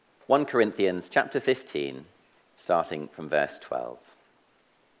1 Corinthians chapter 15, starting from verse 12.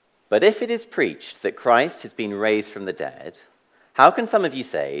 But if it is preached that Christ has been raised from the dead, how can some of you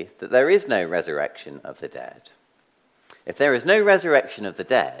say that there is no resurrection of the dead? If there is no resurrection of the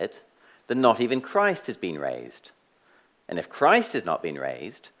dead, then not even Christ has been raised. And if Christ has not been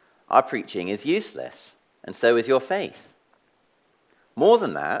raised, our preaching is useless, and so is your faith. More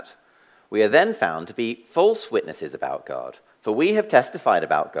than that, we are then found to be false witnesses about God, for we have testified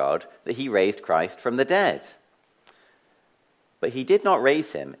about God that he raised Christ from the dead. But he did not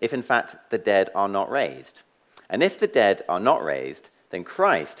raise him, if in fact the dead are not raised. And if the dead are not raised, then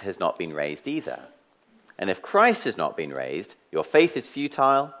Christ has not been raised either. And if Christ has not been raised, your faith is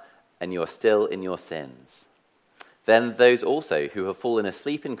futile, and you are still in your sins. Then those also who have fallen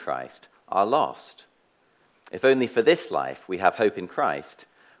asleep in Christ are lost. If only for this life we have hope in Christ,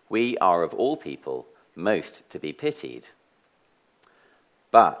 we are of all people most to be pitied.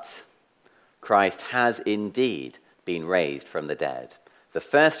 But Christ has indeed been raised from the dead, the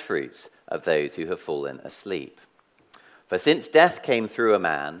first fruits of those who have fallen asleep. For since death came through a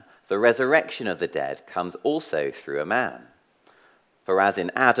man, the resurrection of the dead comes also through a man. For as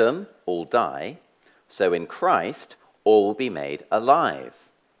in Adam all die, so in Christ all will be made alive.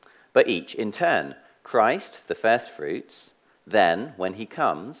 But each in turn, Christ the first fruits, then, when he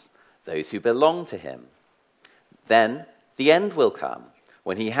comes, those who belong to him. Then the end will come,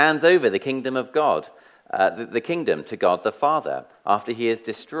 when he hands over the kingdom of God, the kingdom to God the Father, after he has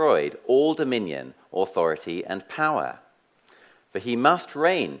destroyed all dominion, authority, and power. For he must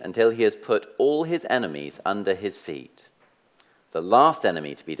reign until he has put all his enemies under his feet. The last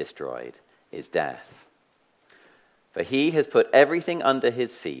enemy to be destroyed is death. For he has put everything under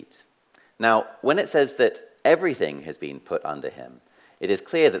his feet. Now, when it says that everything has been put under him, it is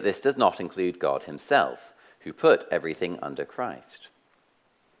clear that this does not include God himself, who put everything under Christ.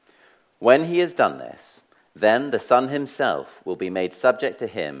 When he has done this, then the Son himself will be made subject to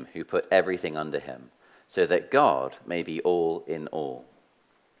him who put everything under him, so that God may be all in all.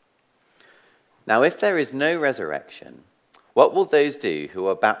 Now, if there is no resurrection, what will those do who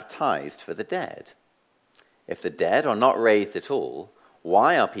are baptized for the dead? If the dead are not raised at all,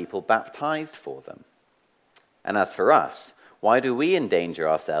 why are people baptized for them? And as for us, why do we endanger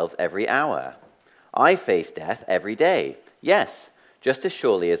ourselves every hour? I face death every day. Yes, just as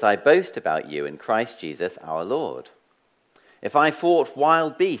surely as I boast about you in Christ Jesus our Lord. If I fought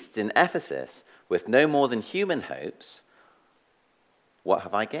wild beasts in Ephesus with no more than human hopes, what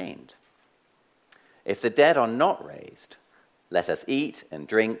have I gained? If the dead are not raised, let us eat and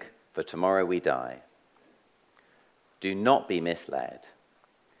drink, for tomorrow we die. Do not be misled.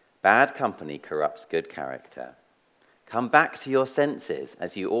 Bad company corrupts good character. Come back to your senses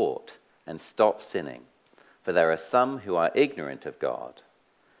as you ought, and stop sinning. For there are some who are ignorant of God.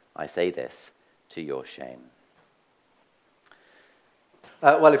 I say this to your shame.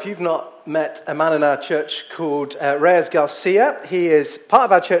 Well, if you've not met a man in our church called Reyes Garcia, he is part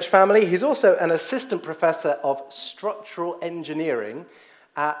of our church family. He's also an assistant professor of structural engineering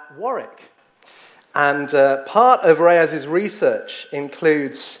at Warwick. And part of Reyes' research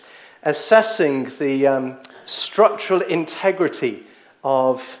includes assessing the structural integrity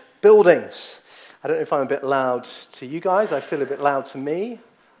of buildings. I don't know if I'm a bit loud to you guys. I feel a bit loud to me.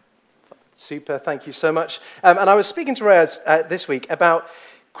 Super, thank you so much. And I was speaking to Reyes this week about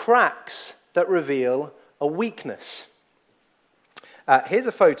cracks that reveal a weakness. Here's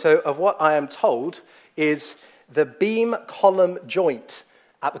a photo of what I am told is the beam column joint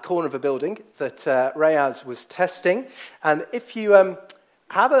at the corner of a building that Reyes was testing. And if you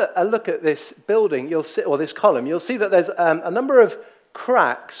have a look at this building, you'll see, or this column, you'll see that there's a number of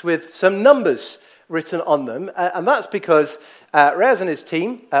cracks with some numbers written on them, and that's because Reyes and his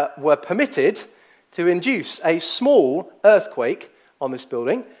team were permitted to induce a small earthquake on this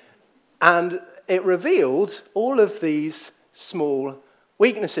building, and it revealed all of these small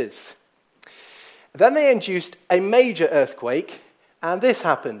weaknesses. Then they induced a major earthquake, and this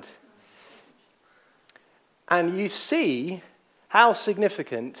happened. And you see how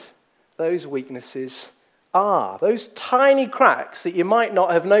significant those weaknesses are. Those tiny cracks that you might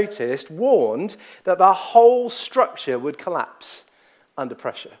not have noticed warned that the whole structure would collapse under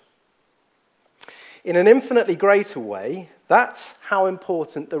pressure. In an infinitely greater way, that's how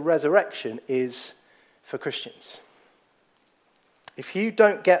important the resurrection is for Christians. If you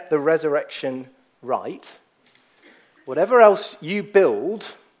don't get the resurrection right, whatever else you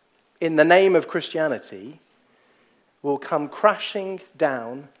build in the name of Christianity will come crashing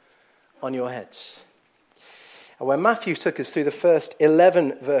down on your heads. And when Matthew took us through the first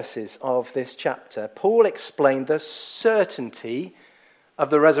 11 verses of this chapter, Paul explained the certainty of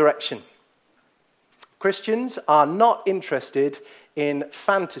the resurrection. Christians are not interested in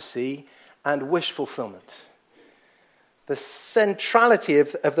fantasy and wish fulfillment. The centrality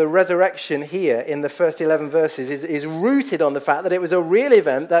of the resurrection here in the first 11 verses is rooted on the fact that it was a real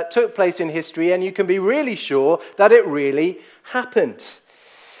event that took place in history, and you can be really sure that it really happened.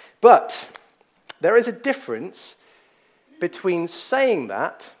 But there is a difference between saying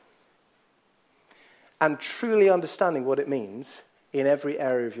that and truly understanding what it means in every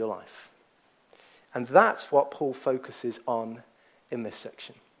area of your life. And that's what Paul focuses on in this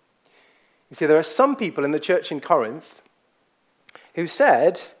section. You see, there are some people in the church in Corinth who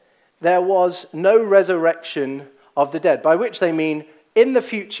said there was no resurrection of the dead, by which they mean in the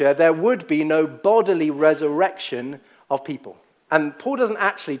future there would be no bodily resurrection of people. And Paul doesn't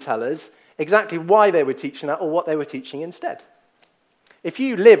actually tell us exactly why they were teaching that or what they were teaching instead. If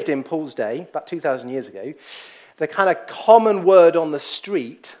you lived in Paul's day, about 2,000 years ago, the kind of common word on the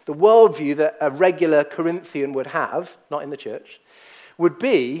street, the worldview that a regular Corinthian would have, not in the church, would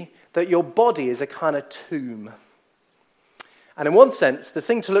be that your body is a kind of tomb. And in one sense, the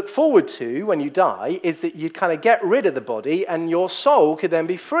thing to look forward to when you die is that you'd kind of get rid of the body and your soul could then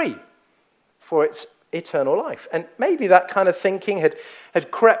be free for its eternal life. And maybe that kind of thinking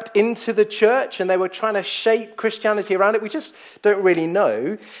had crept into the church and they were trying to shape Christianity around it. We just don't really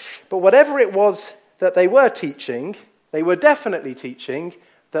know. But whatever it was that they were teaching, they were definitely teaching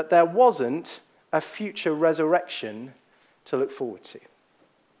that there wasn't a future resurrection to look forward to.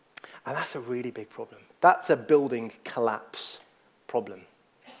 And that's a really big problem. That's a building collapse problem.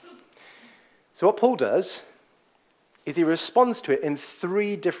 So what Paul does is he responds to it in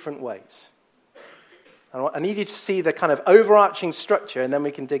three different ways. I need you to see the kind of overarching structure, and then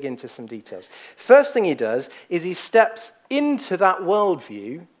we can dig into some details. First thing he does is he steps into that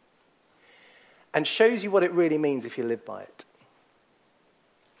worldview and shows you what it really means if you live by it.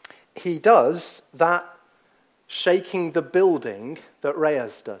 He does that shaking the building that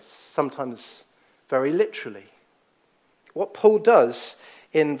Reyes does, sometimes very literally. What Paul does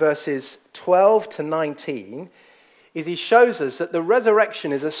in verses 12 to 19 is he shows us that the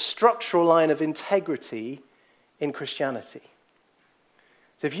resurrection is a structural line of integrity in Christianity.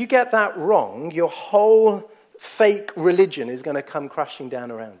 So if you get that wrong, your whole fake religion is going to come crashing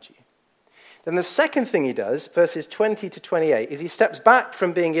down around you. Then the second thing he does, verses 20 to 28, is he steps back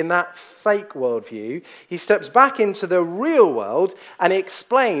from being in that fake worldview. He steps back into the real world and he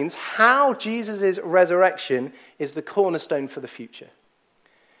explains how Jesus' resurrection is the cornerstone for the future.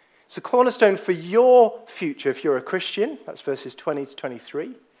 It's the cornerstone for your future if you're a Christian. That's verses 20 to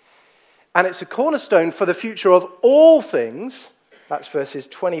 23. And it's a cornerstone for the future of all things. That's verses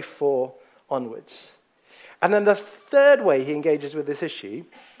 24 onwards. And then the third way he engages with this issue,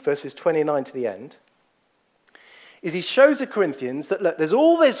 verses 29 to the end, is he shows the Corinthians that, look, there's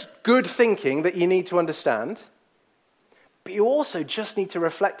all this good thinking that you need to understand, but you also just need to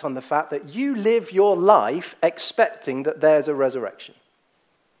reflect on the fact that you live your life expecting that there's a resurrection.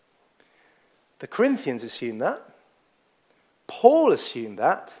 The Corinthians assume that. Paul assumed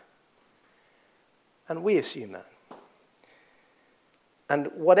that. And we assume that. And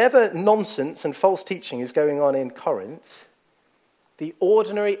whatever nonsense and false teaching is going on in Corinth, the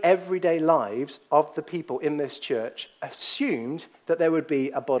ordinary, everyday lives of the people in this church assumed that there would be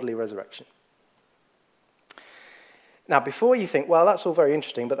a bodily resurrection. Now, before you think, well, that's all very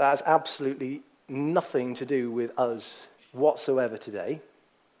interesting, but that has absolutely nothing to do with us whatsoever today,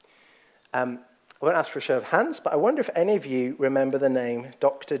 I won't ask for a show of hands, but I wonder if any of you remember the name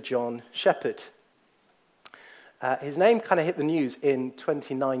Dr. John Shepherd. His name kind of hit the news in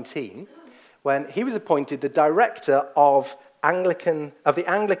 2019 when he was appointed the director of the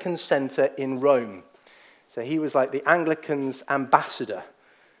Anglican Centre in Rome. So he was like the Anglicans' ambassador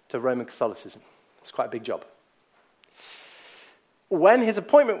to Roman Catholicism. It's quite a big job. When his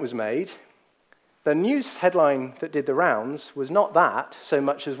appointment was made, the news headline that did the rounds was not that so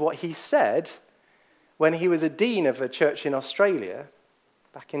much as what he said when he was a dean of a church in Australia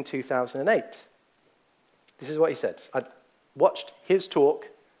back in 2008. This is what he said. I watched his talk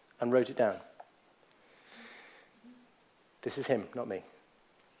and wrote it down. This is him, not me.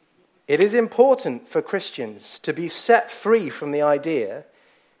 It is important for Christians to be set free from the idea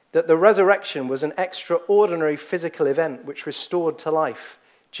that the resurrection was an extraordinary physical event which restored to life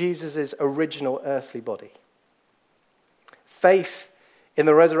Jesus' original earthly body. Faith in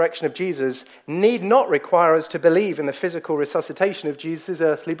the resurrection of Jesus need not require us to believe in the physical resuscitation of Jesus'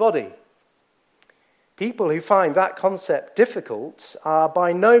 earthly body. People who find that concept difficult are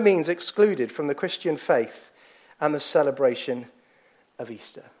by no means excluded from the Christian faith and the celebration of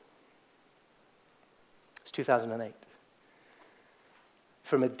Easter. It's 2008.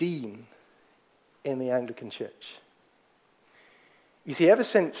 from a dean in the Anglican Church. You see, ever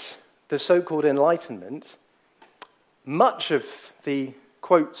since the so-called Enlightenment, much of the,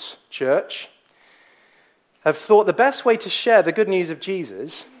 quotes, church have thought the best way to share the good news of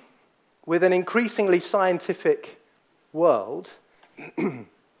Jesus with an increasingly scientific world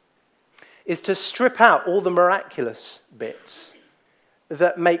is to strip out all the miraculous bits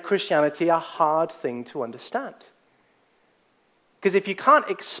that make Christianity a hard thing to understand. Because if you can't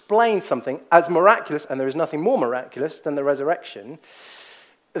explain something as miraculous, and there is nothing more miraculous than the resurrection,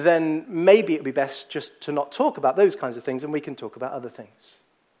 then maybe it would be best just to not talk about those kinds of things and we can talk about other things.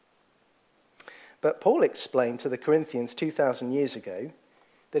 But Paul explained to the Corinthians 2,000 years ago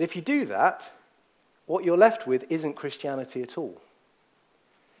that if you do that, what you're left with isn't Christianity at all.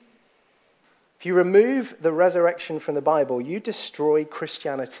 If you remove the resurrection from the Bible, you destroy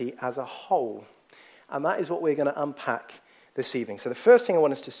Christianity as a whole. And that is what we're going to unpack this evening. So the first thing I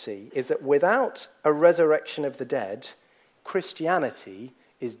want us to see is that without a resurrection of the dead, Christianity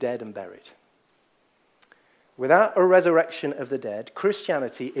is dead and buried. Without a resurrection of the dead,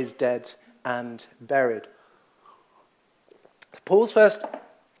 Christianity is dead and buried. Paul's first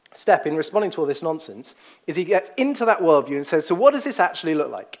step in responding to all this nonsense is he gets into that worldview and says, so what does this actually look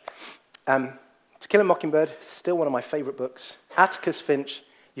like? To Kill a Mockingbird, still one of my favorite books. Atticus Finch,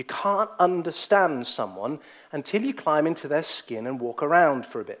 you can't understand someone until you climb into their skin and walk around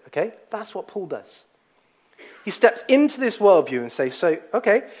for a bit, okay? That's what Paul does. He steps into this worldview and says,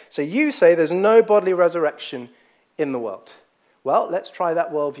 so you say there's no bodily resurrection in the world. Well, let's try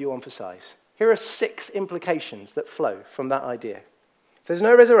that worldview on for size. Here are 6 implications that flow from that idea. If there's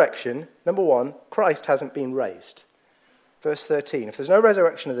no resurrection, number 1, Christ hasn't been raised. Verse 13, if there's no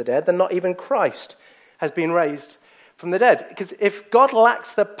resurrection of the dead, then not even Christ has been raised from the dead. Because if God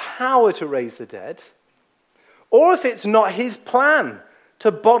lacks the power to raise the dead, or if it's not his plan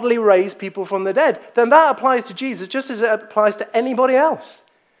to bodily raise people from the dead, then that applies to Jesus just as it applies to anybody else.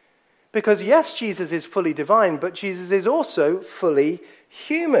 Because yes, Jesus is fully divine, but Jesus is also fully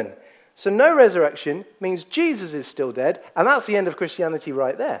human. So no resurrection means Jesus is still dead, and that's the end of Christianity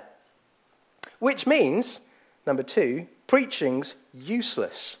right there. Which means, number 2, preaching's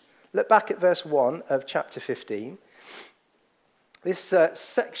useless. Look back at verse 1 of chapter 15. This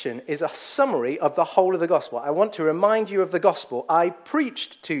section is a summary of the whole of the gospel. I want to remind you of the gospel I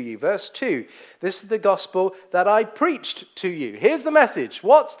preached to you. Verse 2, this is the gospel that I preached to you. Here's the message.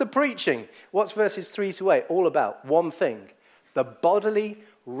 What's the preaching? What's verses 3 to 8 all about? One thing, the bodily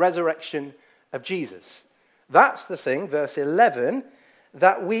resurrection of Jesus. That's the thing, verse 11,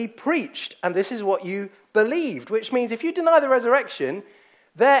 that we preached. And this is what you believed, which means if you deny the resurrection,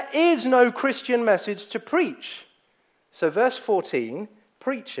 there is no Christian message to preach. So verse 14,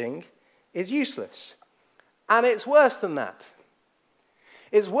 preaching is useless. And it's worse than that.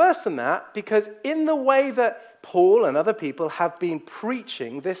 It's worse than that because in the way that Paul and other people have been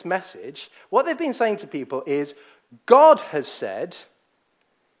preaching this message, what they've been saying to people is, God has said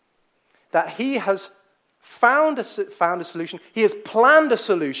that he has found a solution, he has planned a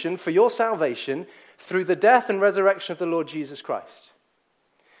solution for your salvation through the death and resurrection of the Lord Jesus Christ.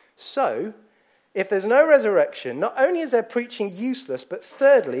 So, if there's no resurrection, not only is their preaching useless, but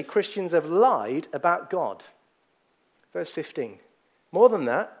thirdly, Christians have lied about God. Verse 15. More than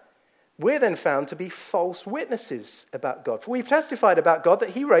that, we're then found to be false witnesses about God. For we've testified about God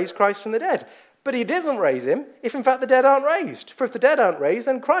that he raised Christ from the dead. But he doesn't raise him if in fact the dead aren't raised. For if the dead aren't raised,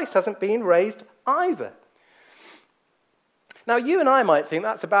 then Christ hasn't been raised either. Now, you and I might think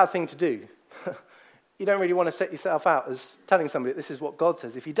that's a bad thing to do. You don't really want to set yourself out as telling somebody this is what God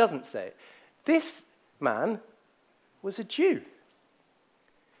says if he doesn't say it. This man was a Jew.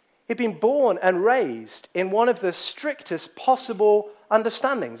 He'd been born and raised in one of the strictest possible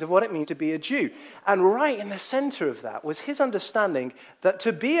understandings of what it means to be a Jew. And right in the center of that was his understanding that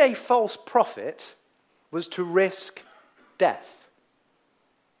to be a false prophet was to risk death.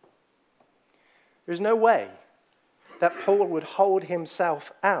 There's no way that Paul would hold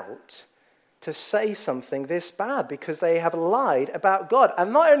himself out to say something this bad because they have lied about God.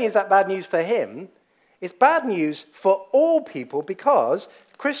 And not only is that bad news for him, it's bad news for all people because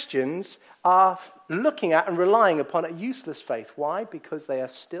Christians are looking at and relying upon a useless faith. Why? Because they are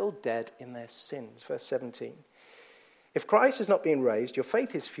still dead in their sins. Verse 17. If Christ has not been raised, your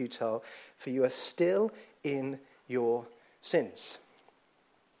faith is futile, for you are still in your sins.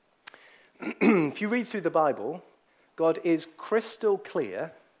 If you read through the Bible, God is crystal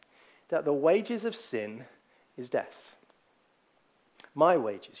clear that the wages of sin is death. My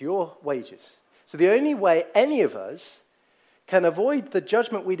wages, your wages. So the only way any of us can avoid the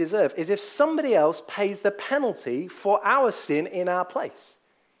judgment we deserve is if somebody else pays the penalty for our sin in our place.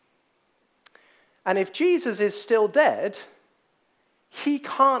 And if Jesus is still dead, he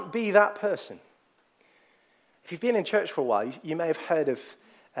can't be that person. If you've been in church for a while, you may have heard of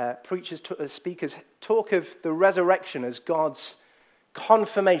preachers, speakers talk of the resurrection as God's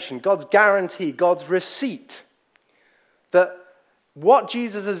confirmation, God's guarantee, God's receipt that what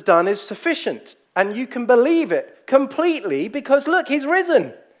Jesus has done is sufficient. And you can believe it completely because, look, he's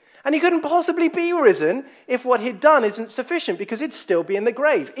risen. And he couldn't possibly be risen if what he'd done isn't sufficient, because he'd still be in the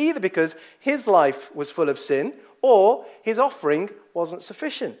grave, either because his life was full of sin or his offering wasn't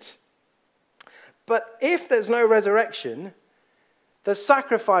sufficient. But if there's no resurrection, the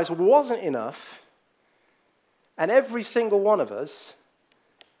sacrifice wasn't enough, and every single one of us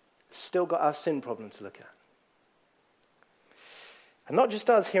still got our sin problem to look at. And not just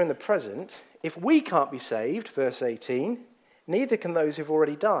us here in the present. If we can't be saved, verse 18, neither can those who've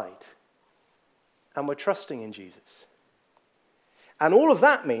already died. And we're trusting in Jesus. And all of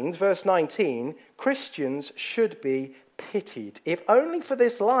that means, verse 19, Christians should be pitied. If only for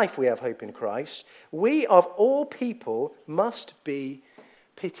this life we have hope in Christ, we of all people must be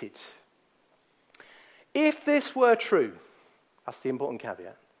pitied. If this were true, that's the important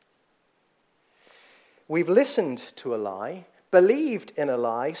caveat. We've listened to a lie, believed in a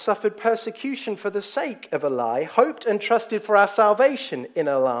lie, suffered persecution for the sake of a lie, hoped and trusted for our salvation in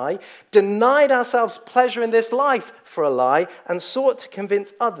a lie, denied ourselves pleasure in this life for a lie, and sought to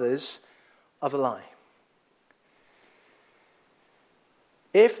convince others of a lie.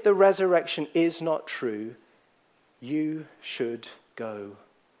 If the resurrection is not true, you should go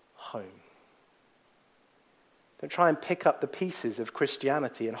home. Don't try and pick up the pieces of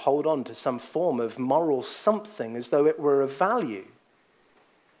Christianity and hold on to some form of moral something as though it were of value.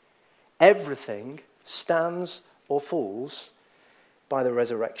 Everything stands or falls by the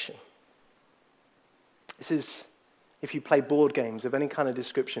resurrection. This is, if you play board games of any kind of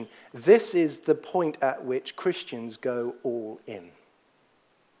description, this is the point at which Christians go all in.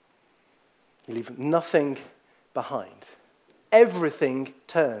 You leave nothing behind. Everything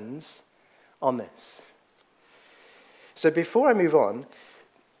turns on this. So before I move on,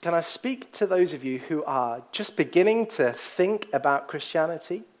 can I speak to those of you who are just beginning to think about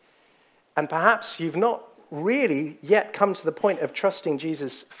Christianity, and perhaps you've not really yet come to the point of trusting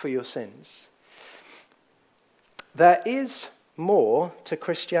Jesus for your sins? There is more to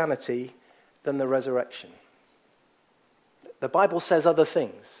Christianity than the resurrection. The Bible says other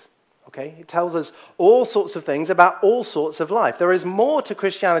things. Okay? It tells us all sorts of things about all sorts of life. There is more to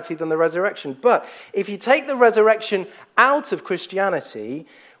Christianity than the resurrection. But if you take the resurrection out of Christianity,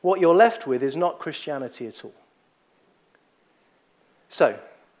 what you're left with is not Christianity at all. So,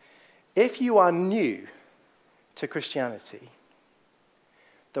 if you are new to Christianity,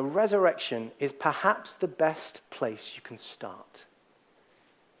 the resurrection is perhaps the best place you can start.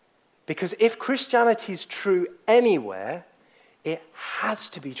 Because if Christianity is true anywhere, it has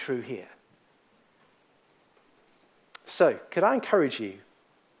to be true here. So, could I encourage you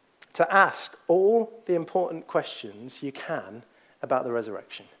to ask all the important questions you can about the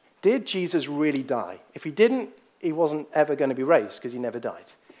resurrection? Did Jesus really die? If he didn't, he wasn't ever going to be raised because he never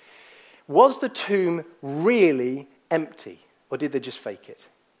died. Was the tomb really empty, or did they just fake it?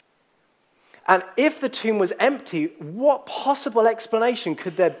 And if the tomb was empty, what possible explanation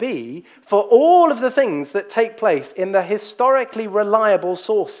could there be for all of the things that take place in the historically reliable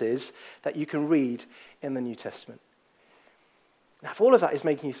sources that you can read in the New Testament? Now, if all of that is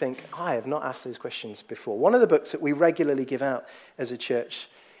making you think, I have not asked those questions before, one of the books that we regularly give out as a church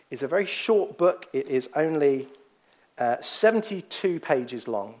is a very short book. It is only 72 pages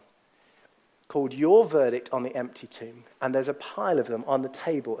long, called Your Verdict on the Empty Tomb. And there's a pile of them on the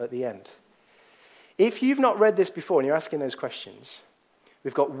table at the end. If you've not read this before and you're asking those questions,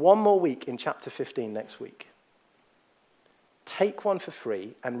 we've got one more week in chapter 15 next week. Take one for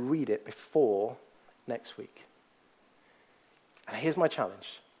free and read it before next week. And here's my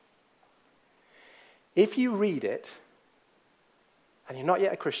challenge. If you read it and you're not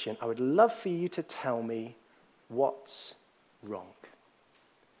yet a Christian, I would love for you to tell me what's wrong.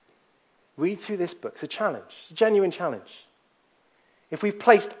 Read through this book. It's a challenge, a genuine challenge. If we've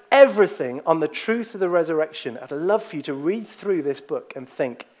placed everything on the truth of the resurrection, I'd love for you to read through this book and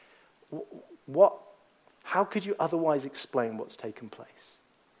think, how could you otherwise explain what's taken place?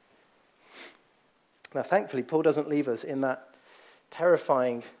 Now, thankfully, Paul doesn't leave us in that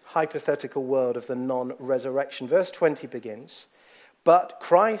terrifying, hypothetical world of the non-resurrection. Verse 20 begins, "But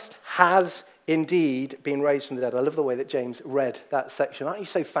Christ has indeed been raised from the dead. I love the way that James read that section. Aren't you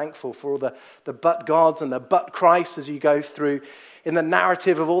so thankful for all the but gods and the but Christ as you go through in the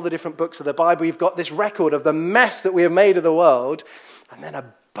narrative of all the different books of the Bible? You've got this record of the mess that we have made of the world, and then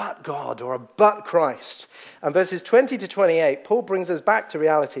a but God or a but Christ. And verses 20 to 28, Paul brings us back to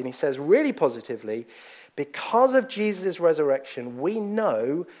reality, and he says really positively, because of Jesus' resurrection, we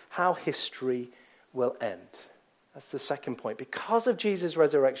know how history will end. That's the second point. Because of Jesus'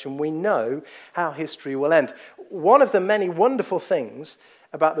 resurrection, we know how history will end. One of the many wonderful things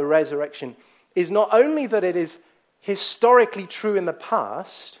about the resurrection is not only that it is historically true in the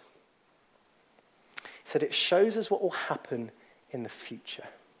past, it's that it shows us what will happen in the future.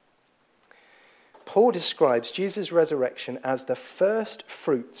 Paul describes Jesus' resurrection as the first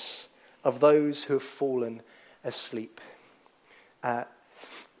fruits of those who have fallen asleep.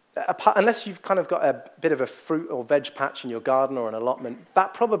 Unless you've kind of got a bit of a fruit or veg patch in your garden or an allotment,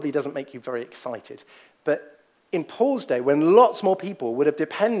 that probably doesn't make you very excited. But in Paul's day, when lots more people would have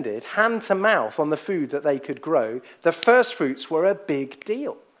depended hand to mouth on the food that they could grow, the first fruits were a big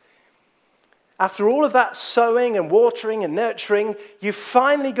deal. After all of that sowing and watering and nurturing, you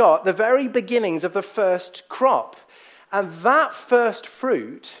finally got the very beginnings of the first crop. And that first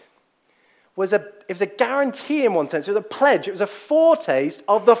fruit was a guarantee in one sense. It was a pledge. It was a foretaste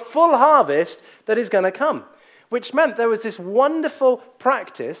of the full harvest that is going to come, which meant there was this wonderful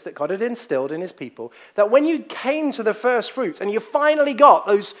practice that God had instilled in his people, that when you came to the first fruits and you finally got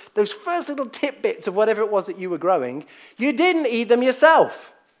those first little tidbits of whatever it was that you were growing, you didn't eat them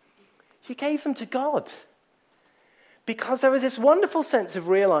yourself. You gave them to God. Because there was this wonderful sense of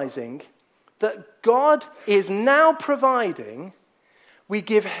realizing that God is now providing. We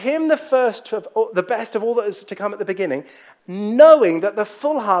give him the best of all that is to come at the beginning, knowing that the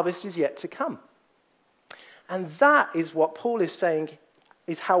full harvest is yet to come. And that is what Paul is saying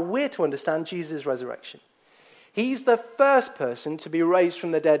is how we're to understand Jesus' resurrection. He's the first person to be raised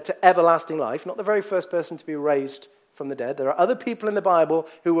from the dead to everlasting life, not the very first person to be raised from the dead. There are other people in the Bible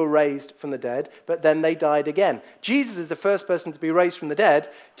who were raised from the dead, but then they died again. Jesus is the first person to be raised from the dead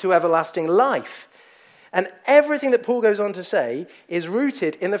to everlasting life. And everything that Paul goes on to say is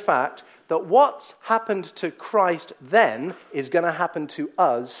rooted in the fact that what's happened to Christ then is going to happen to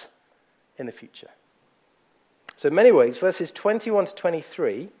us in the future. So in many ways, verses 21 to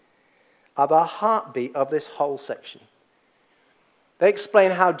 23 are the heartbeat of this whole section. They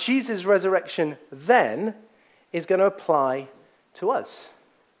explain how Jesus' resurrection then is going to apply to us.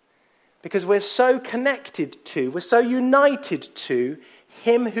 Because we're so connected to, we're so united to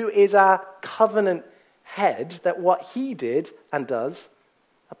him who is our covenant head, that what he did and does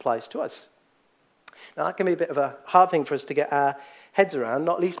applies to us. Now that can be a bit of a hard thing for us to get our heads around,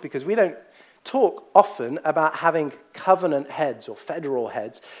 not least because we don't talk often about having covenant heads or federal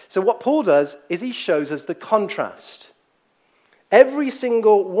heads. So what Paul does is he shows us the contrast. Every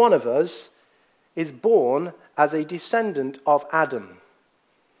single one of us is born as a descendant of Adam.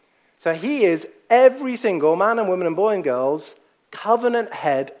 So he is every single man and woman and boy and girl's covenant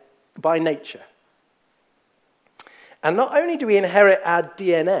head by nature. And not only do we inherit our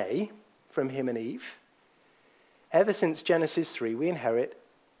DNA from him and Eve, ever since Genesis 3, we inherit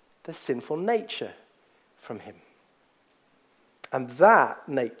the sinful nature from him. And that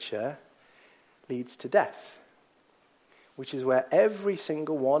nature leads to death, which is where every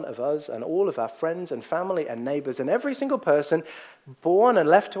single one of us and all of our friends and family and neighbors and every single person born and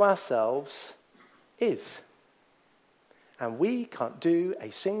left to ourselves is. And we can't do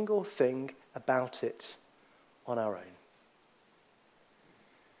a single thing about it on our own.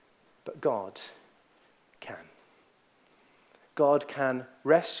 But God can. God can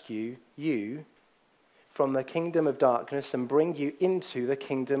rescue you from the kingdom of darkness and bring you into the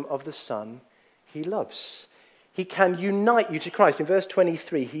kingdom of the Son he loves. He can unite you to Christ. In verse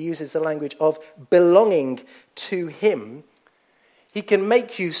 23, he uses the language of belonging to him. He can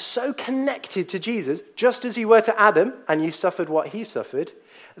make you so connected to Jesus, just as you were to Adam, and you suffered what he suffered,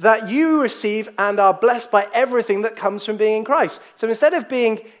 that you receive and are blessed by everything that comes from being in Christ. So instead of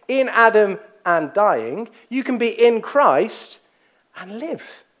being in Adam and dying, you can be in Christ and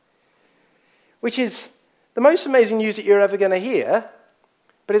live. Which is the most amazing news that you're ever going to hear,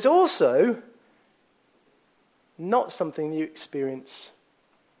 but it's also not something you experience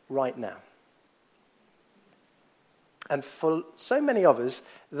right now. And for so many of us,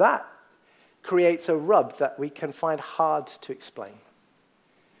 that creates a rub that we can find hard to explain.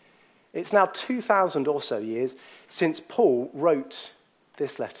 It's now 2,000 or so years since Paul wrote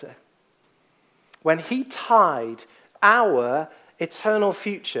this letter, when he tied our eternal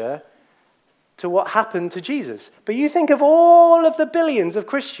future to what happened to Jesus. But you think of all of the billions of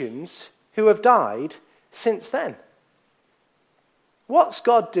Christians who have died since then. What's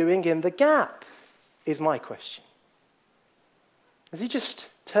God doing in the gap, is my question. Has he just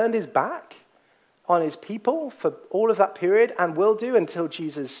turned his back on his people for all of that period and will do until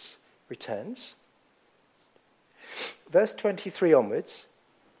Jesus returns? Verse 23 onwards,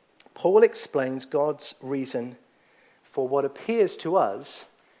 Paul explains God's reason for what appears to us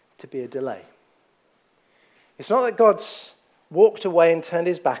to be a delay. It's not that God's walked away and turned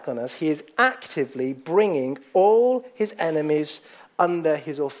his back on us. He is actively bringing all his enemies under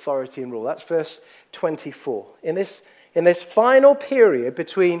his authority and rule. That's verse 24. In this final period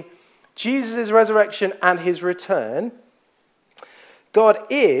between Jesus' resurrection and his return, God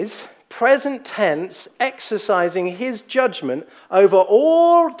is, present tense, exercising his judgment over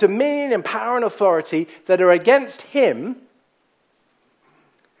all dominion and power and authority that are against him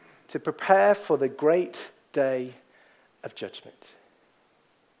to prepare for the great day of judgment.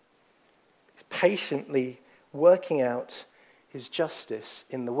 He's patiently working out his justice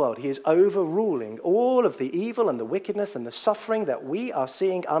in the world. He is overruling all of the evil and the wickedness and the suffering that we are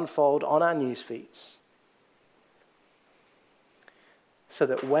seeing unfold on our news feeds, so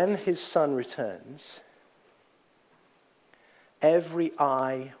that when his Son returns, every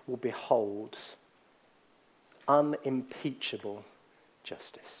eye will behold unimpeachable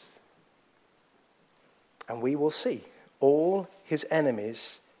justice. And we will see all his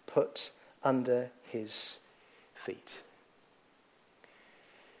enemies put under his feet.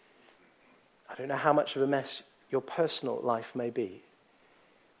 I don't know how much of a mess your personal life may be,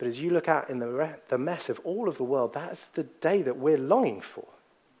 but as you look out in the mess of all of the world, that's the day that we're longing for.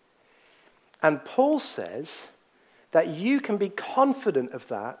 And Paul says that you can be confident of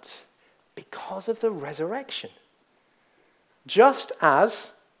that because of the resurrection. Just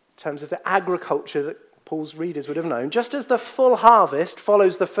as, in terms of the agriculture that Paul's readers would have known, just as the full harvest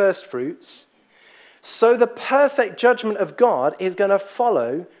follows the first fruits, so the perfect judgment of God is going to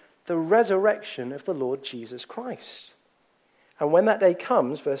follow the resurrection of the Lord Jesus Christ. And when that day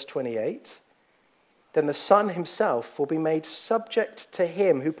comes, verse 28, then the Son himself will be made subject to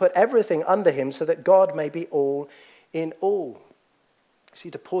him who put everything under him, so that God may be all in all. I just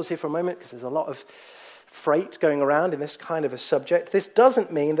need to pause here for a moment because there's a lot of freight going around in this kind of a subject. This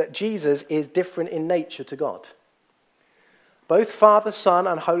doesn't mean that Jesus is different in nature to God. Both Father, Son,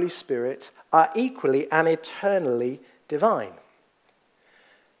 and Holy Spirit are equally and eternally divine.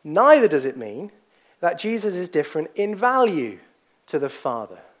 Neither does it mean that Jesus is different in value to the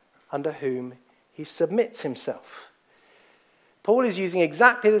Father, under whom he submits himself. Paul is using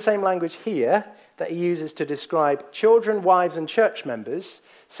exactly the same language here that he uses to describe children, wives, and church members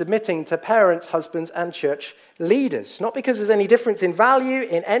submitting to parents, husbands, and church leaders. Not because there's any difference in value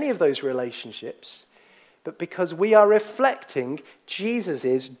in any of those relationships, but because we are reflecting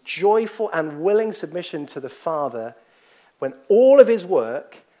Jesus' joyful and willing submission to the Father when all of his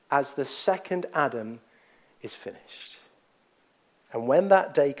work as the second Adam is finished. And when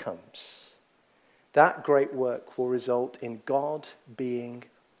that day comes, that great work will result in God being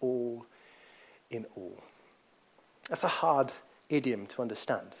all in all. That's a hard idiom to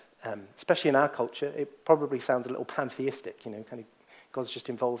understand, especially in our culture. It probably sounds a little pantheistic, kind of God's just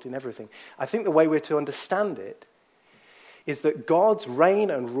involved in everything. I think the way we're to understand it is that God's reign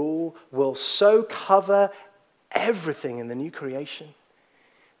and rule will so cover everything in the new creation,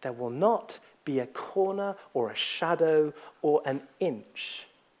 there will not be a corner or a shadow or an inch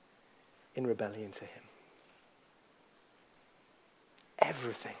in rebellion to him.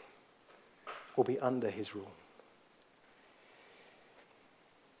 Everything will be under his rule.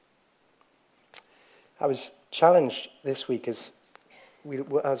 I was challenged this week as I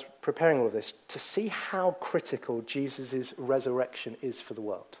was preparing all of this to see how critical Jesus' resurrection is for the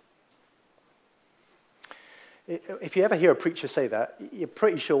world. If you ever hear a preacher say that, you're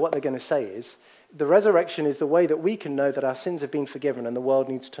pretty sure what they're going to say is, the resurrection is the way that we can know that our sins have been forgiven, and the world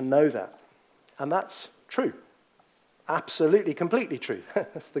needs to know that. And that's true. Absolutely, completely true.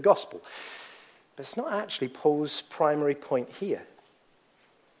 That's the gospel. But it's not actually Paul's primary point here.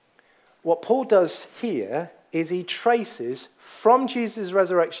 What Paul does here is he traces from Jesus'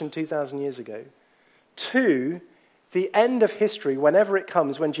 resurrection 2,000 years ago to the end of history whenever it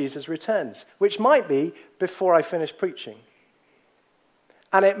comes when Jesus returns, which might be before I finish preaching.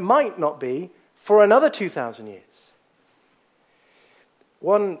 And it might not be for another 2,000 years.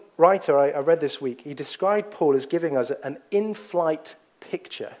 One writer I read this week, he described Paul as giving us an in-flight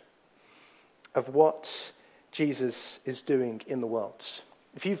picture of what Jesus is doing in the world.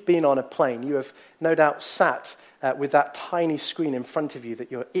 If you've been on a plane, you have no doubt sat with that tiny screen in front of you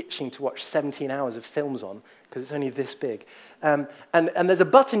that you're itching to watch 17 hours of films on because it's only this big. And there's a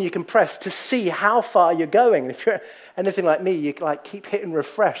button you can press to see how far you're going. And if you're anything like me, you keep hitting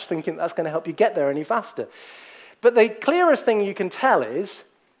refresh thinking that's going to help you get there any faster. But the clearest thing you can tell is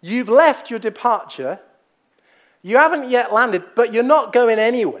you've left your departure. You haven't yet landed, but you're not going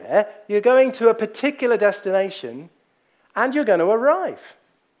anywhere. You're going to a particular destination and you're going to arrive.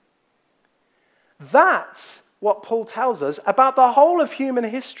 That's what Paul tells us about the whole of human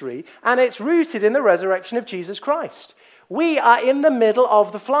history, and it's rooted in the resurrection of Jesus Christ. We are in the middle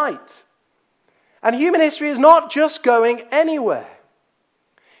of the flight. And human history is not just going anywhere.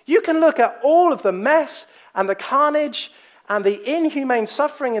 You can look at all of the mess and the carnage and the inhumane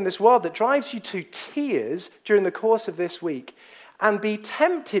suffering in this world that drives you to tears during the course of this week and be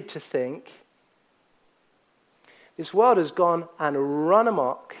tempted to think, this world has gone and run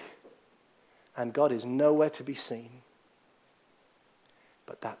amok, and God is nowhere to be seen.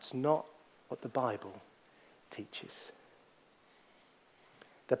 But that's not what the Bible teaches.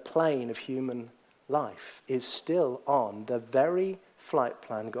 The plane of human life is still on the very flight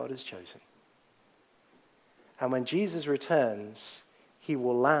plan God has chosen. And when Jesus returns, he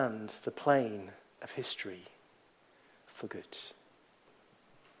will land the plane of history for good.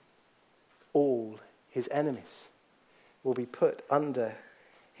 All his enemies will be put under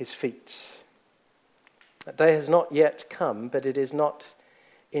his feet. That day has not yet come, but it is not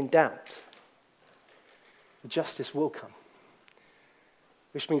in doubt. Justice will come.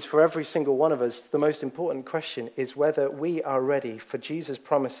 Which means for every single one of us, the most important question is whether we are ready for Jesus'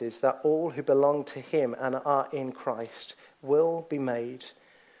 promises that all who belong to him and are in Christ will be made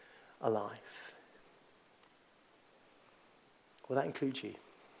alive. Will that include you?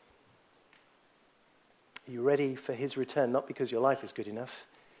 Are you ready for his return, not because your life is good enough,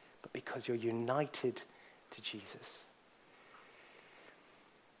 but because you're united to Jesus?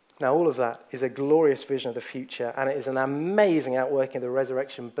 Now, all of that is a glorious vision of the future, and it is an amazing outworking of the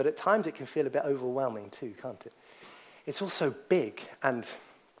resurrection, but at times it can feel a bit overwhelming too, can't it? It's also big and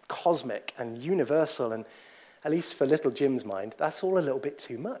cosmic and universal, and at least for little Jim's mind, that's all a little bit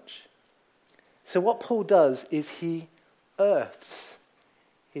too much. So what Paul does is he earths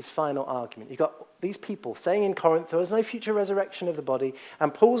his final argument. You've got these people saying in Corinth, there is no future resurrection of the body.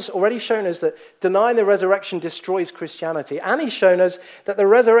 And Paul's already shown us that denying the resurrection destroys Christianity. And he's shown us that the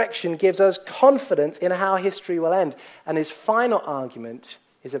resurrection gives us confidence in how history will end. And his final argument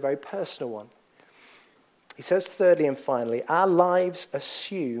is a very personal one. He says, thirdly and finally, our lives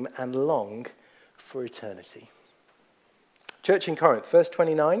assume and long for eternity. Church in Corinth, verse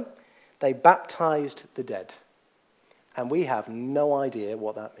 29, they baptized the dead. And we have no idea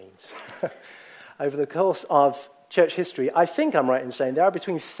what that means. Over the course of church history, I think I'm right in saying there are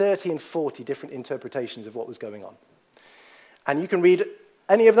between 30 and 40 different interpretations of what was going on. And you can read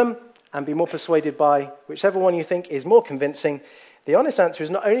any of them and be more persuaded by whichever one you think is more convincing. The honest answer is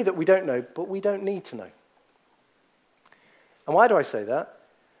not only that we don't know, but we don't need to know. And why do I say that?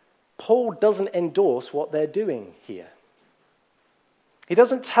 Paul doesn't endorse what they're doing here. He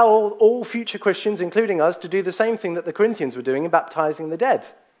doesn't tell all future Christians, including us, to do the same thing that the Corinthians were doing in baptizing the dead.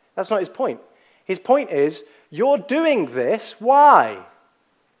 That's not his point. His point is, you're doing this, why?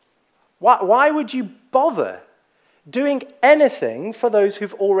 Why would you bother doing anything for those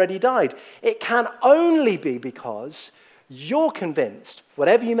who've already died? It can only be because you're convinced,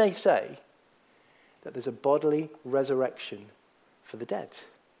 whatever you may say, that there's a bodily resurrection for the dead.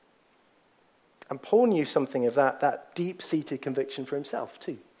 And Paul knew something of that deep-seated conviction for himself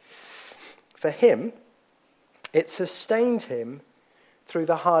too. For him, it sustained him through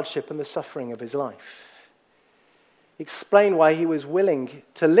the hardship and the suffering of his life. Explain why he was willing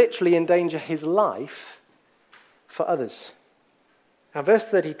to literally endanger his life for others. Now,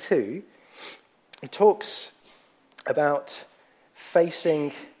 verse 32, he talks about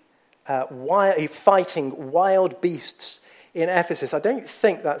fighting wild beasts in Ephesus. I don't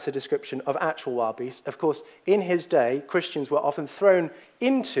think that's a description of actual wild beasts. Of course, in his day, Christians were often thrown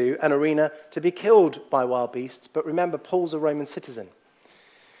into an arena to be killed by wild beasts. But remember, Paul's a Roman citizen.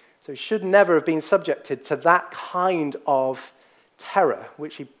 So he should never have been subjected to that kind of terror,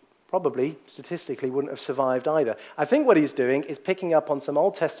 which he probably, statistically, wouldn't have survived either. I think what he's doing is picking up on some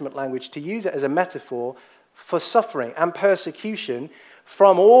Old Testament language to use it as a metaphor for suffering and persecution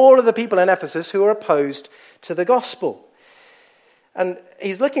from all of the people in Ephesus who are opposed to the gospel. And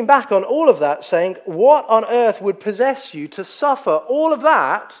he's looking back on all of that saying, what on earth would possess you to suffer all of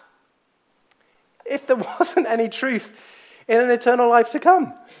that if there wasn't any truth in an eternal life to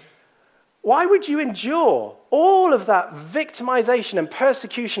come? Why would you endure all of that victimization and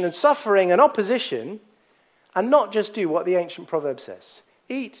persecution and suffering and opposition and not just do what the ancient proverb says?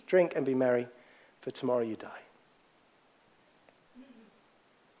 Eat, drink, and be merry, for tomorrow you die.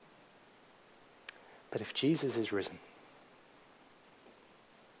 But if Jesus is risen,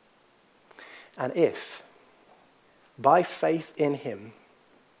 and if, by faith in him,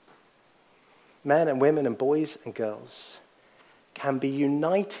 men and women and boys and girls can be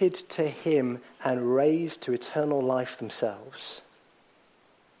united to him and raised to eternal life themselves,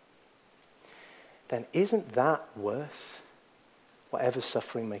 then isn't that worth whatever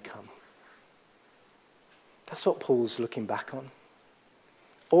suffering may come? That's what Paul's looking back on.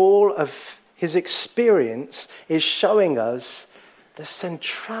 All of his experience is showing us the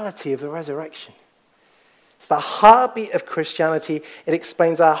centrality of the resurrection. It's the heartbeat of Christianity. It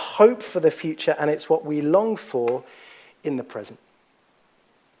explains our hope for the future, and it's what we long for in the present.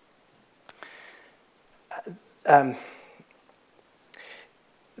 The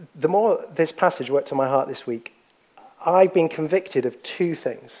more this passage worked on my heart this week, I've been convicted of two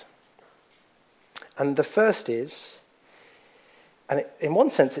things. And the first is, and in one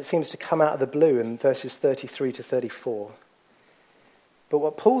sense it seems to come out of the blue in verses 33 to 34, but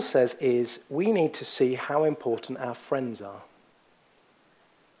what Paul says is we need to see how important our friends are.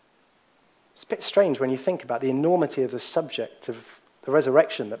 It's a bit strange when you think about the enormity of the subject of the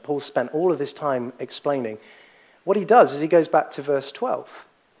resurrection that Paul spent all of this time explaining. What he does is he goes back to verse 12.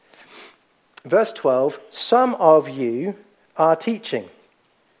 Verse 12, some of you are teaching.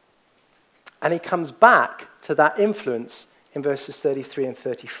 And he comes back to that influence in verses 33 and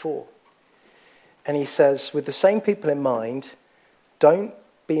 34. And he says, with the same people in mind, don't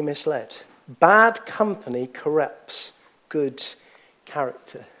be misled. Bad company corrupts good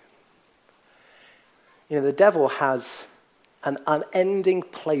character. You know, the devil has an unending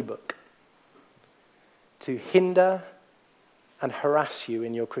playbook to hinder and harass you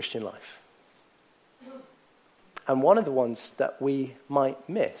in your Christian life. And one of the ones that we might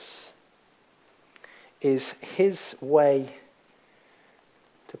miss is his way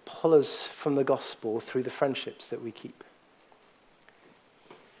to pull us from the gospel through the friendships that we keep.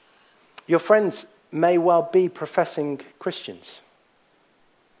 Your friends may well be professing Christians.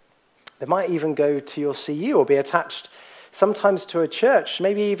 They might even go to your CU or be attached sometimes to a church,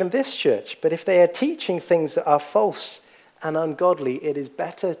 maybe even this church. But if they are teaching things that are false and ungodly, it is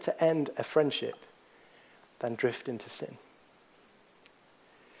better to end a friendship than drift into sin.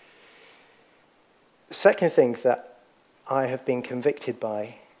 The second thing that I have been convicted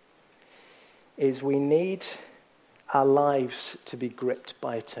by is we need our lives to be gripped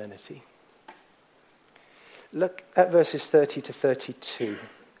by eternity. Look at verses 30 to 32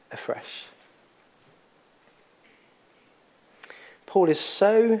 afresh. Paul is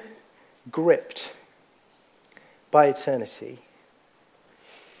so gripped by eternity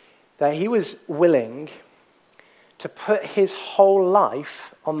that he was willing to put his whole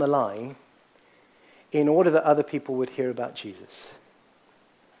life on the line in order that other people would hear about Jesus.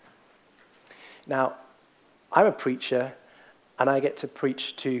 Now, I'm a preacher, and I get to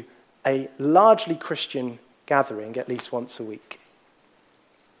preach to a largely Christian gathering at least once a week.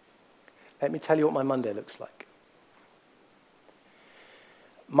 Let me tell you what my Monday looks like.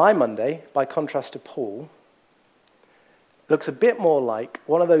 My Monday, by contrast to Paul, looks a bit more like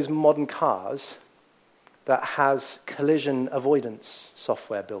one of those modern cars that has collision avoidance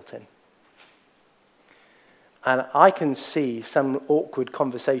software built in. And I can see some awkward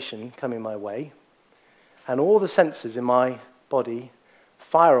conversation coming my way, and all the sensors in my body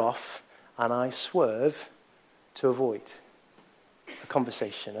fire off, and I swerve to avoid a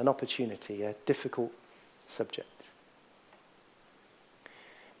conversation, an opportunity, a difficult subject.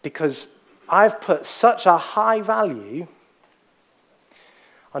 Because I've put such a high value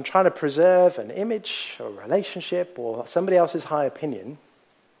on trying to preserve an image or a relationship or somebody else's high opinion,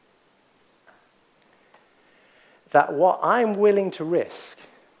 that what I'm willing to risk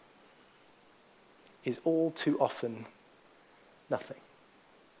is all too often nothing.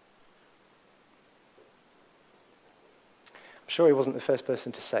 I'm sure he wasn't the first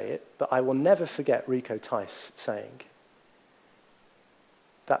person to say it, but I will never forget Rico Tice saying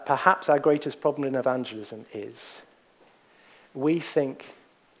that perhaps our greatest problem in evangelism is we think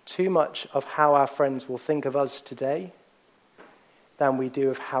too much of how our friends will think of us today than we do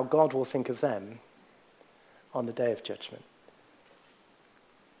of how God will think of them on the day of judgment.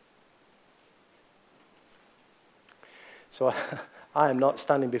 So I am not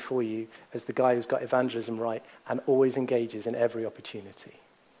standing before you as the guy who's got evangelism right and always engages in every opportunity.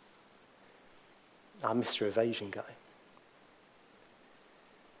 I'm Mr. Evasion guy.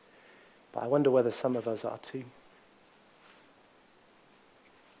 But I wonder whether some of us are too.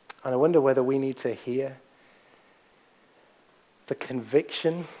 And I wonder whether we need to hear the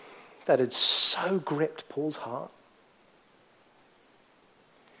conviction that had so gripped Paul's heart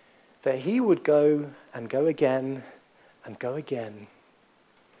that he would go and go again and go again,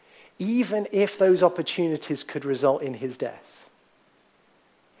 even if those opportunities could result in his death,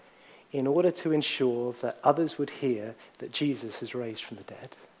 in order to ensure that others would hear that Jesus is raised from the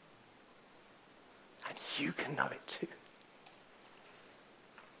dead. And you can know it too.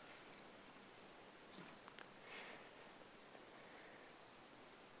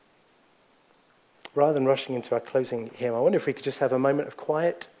 Rather than rushing into our closing hymn, I wonder if we could just have a moment of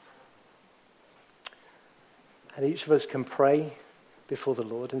quiet. And each of us can pray before the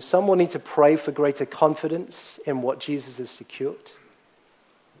Lord. And some will need to pray for greater confidence in what Jesus has secured.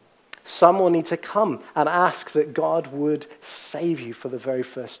 Some will need to come and ask that God would save you for the very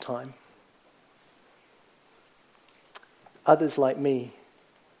first time. Others, like me,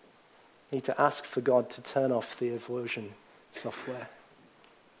 need to ask for God to turn off the aversion software,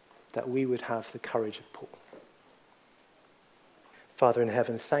 that we would have the courage of Paul. Father in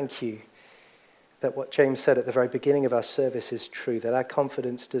heaven, thank you that what James said at the very beginning of our service is true, that our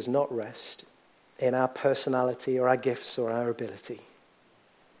confidence does not rest in our personality or our gifts or our ability.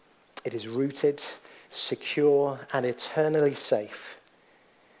 It is rooted, secure, and eternally safe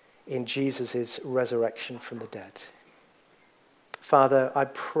in Jesus' resurrection from the dead. Father, I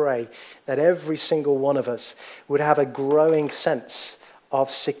pray that every single one of us would have a growing sense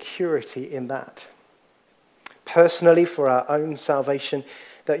of security in that. Personally, for our own salvation,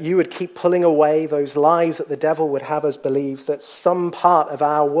 that you would keep pulling away those lies that the devil would have us believe, that some part of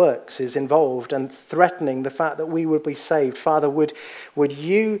our works is involved and threatening the fact that we would be saved. Father, would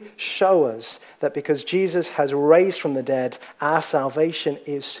you show us that because Jesus has raised from the dead, our salvation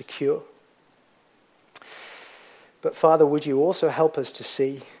is secure? But Father, would you also help us to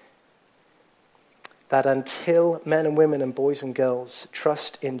see that until men and women and boys and girls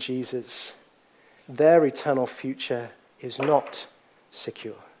trust in Jesus, their eternal future is not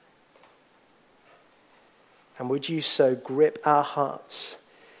secure. And would you so grip our hearts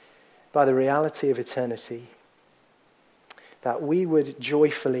by the reality of eternity that we would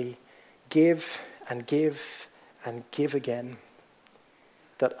joyfully give and give and give again,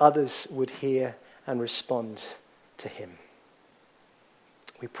 that others would hear and respond to him.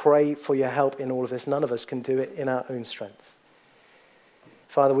 We pray for your help in all of this. None of us can do it in our own strength.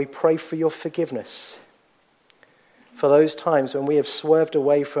 Father, we pray for your forgiveness for those times when we have swerved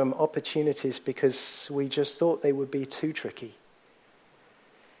away from opportunities because we just thought they would be too tricky.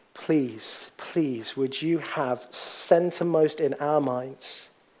 Please, please, would you have centermost in our minds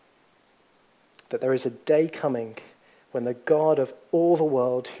that there is a day coming when the God of all the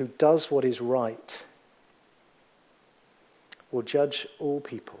world, who does what is right, will judge all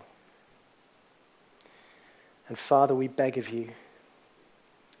people. And Father, we beg of you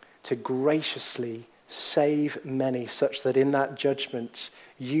to graciously save many, such that in that judgment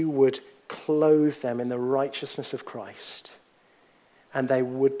you would clothe them in the righteousness of Christ, and they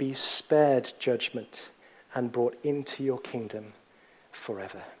would be spared judgment and brought into your kingdom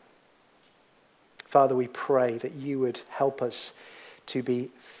forever. Father, we pray that you would help us to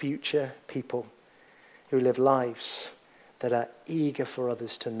be future people who live lives that are eager for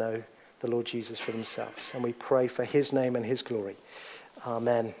others to know the Lord Jesus for themselves. And we pray for his name and his glory.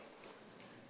 Amen.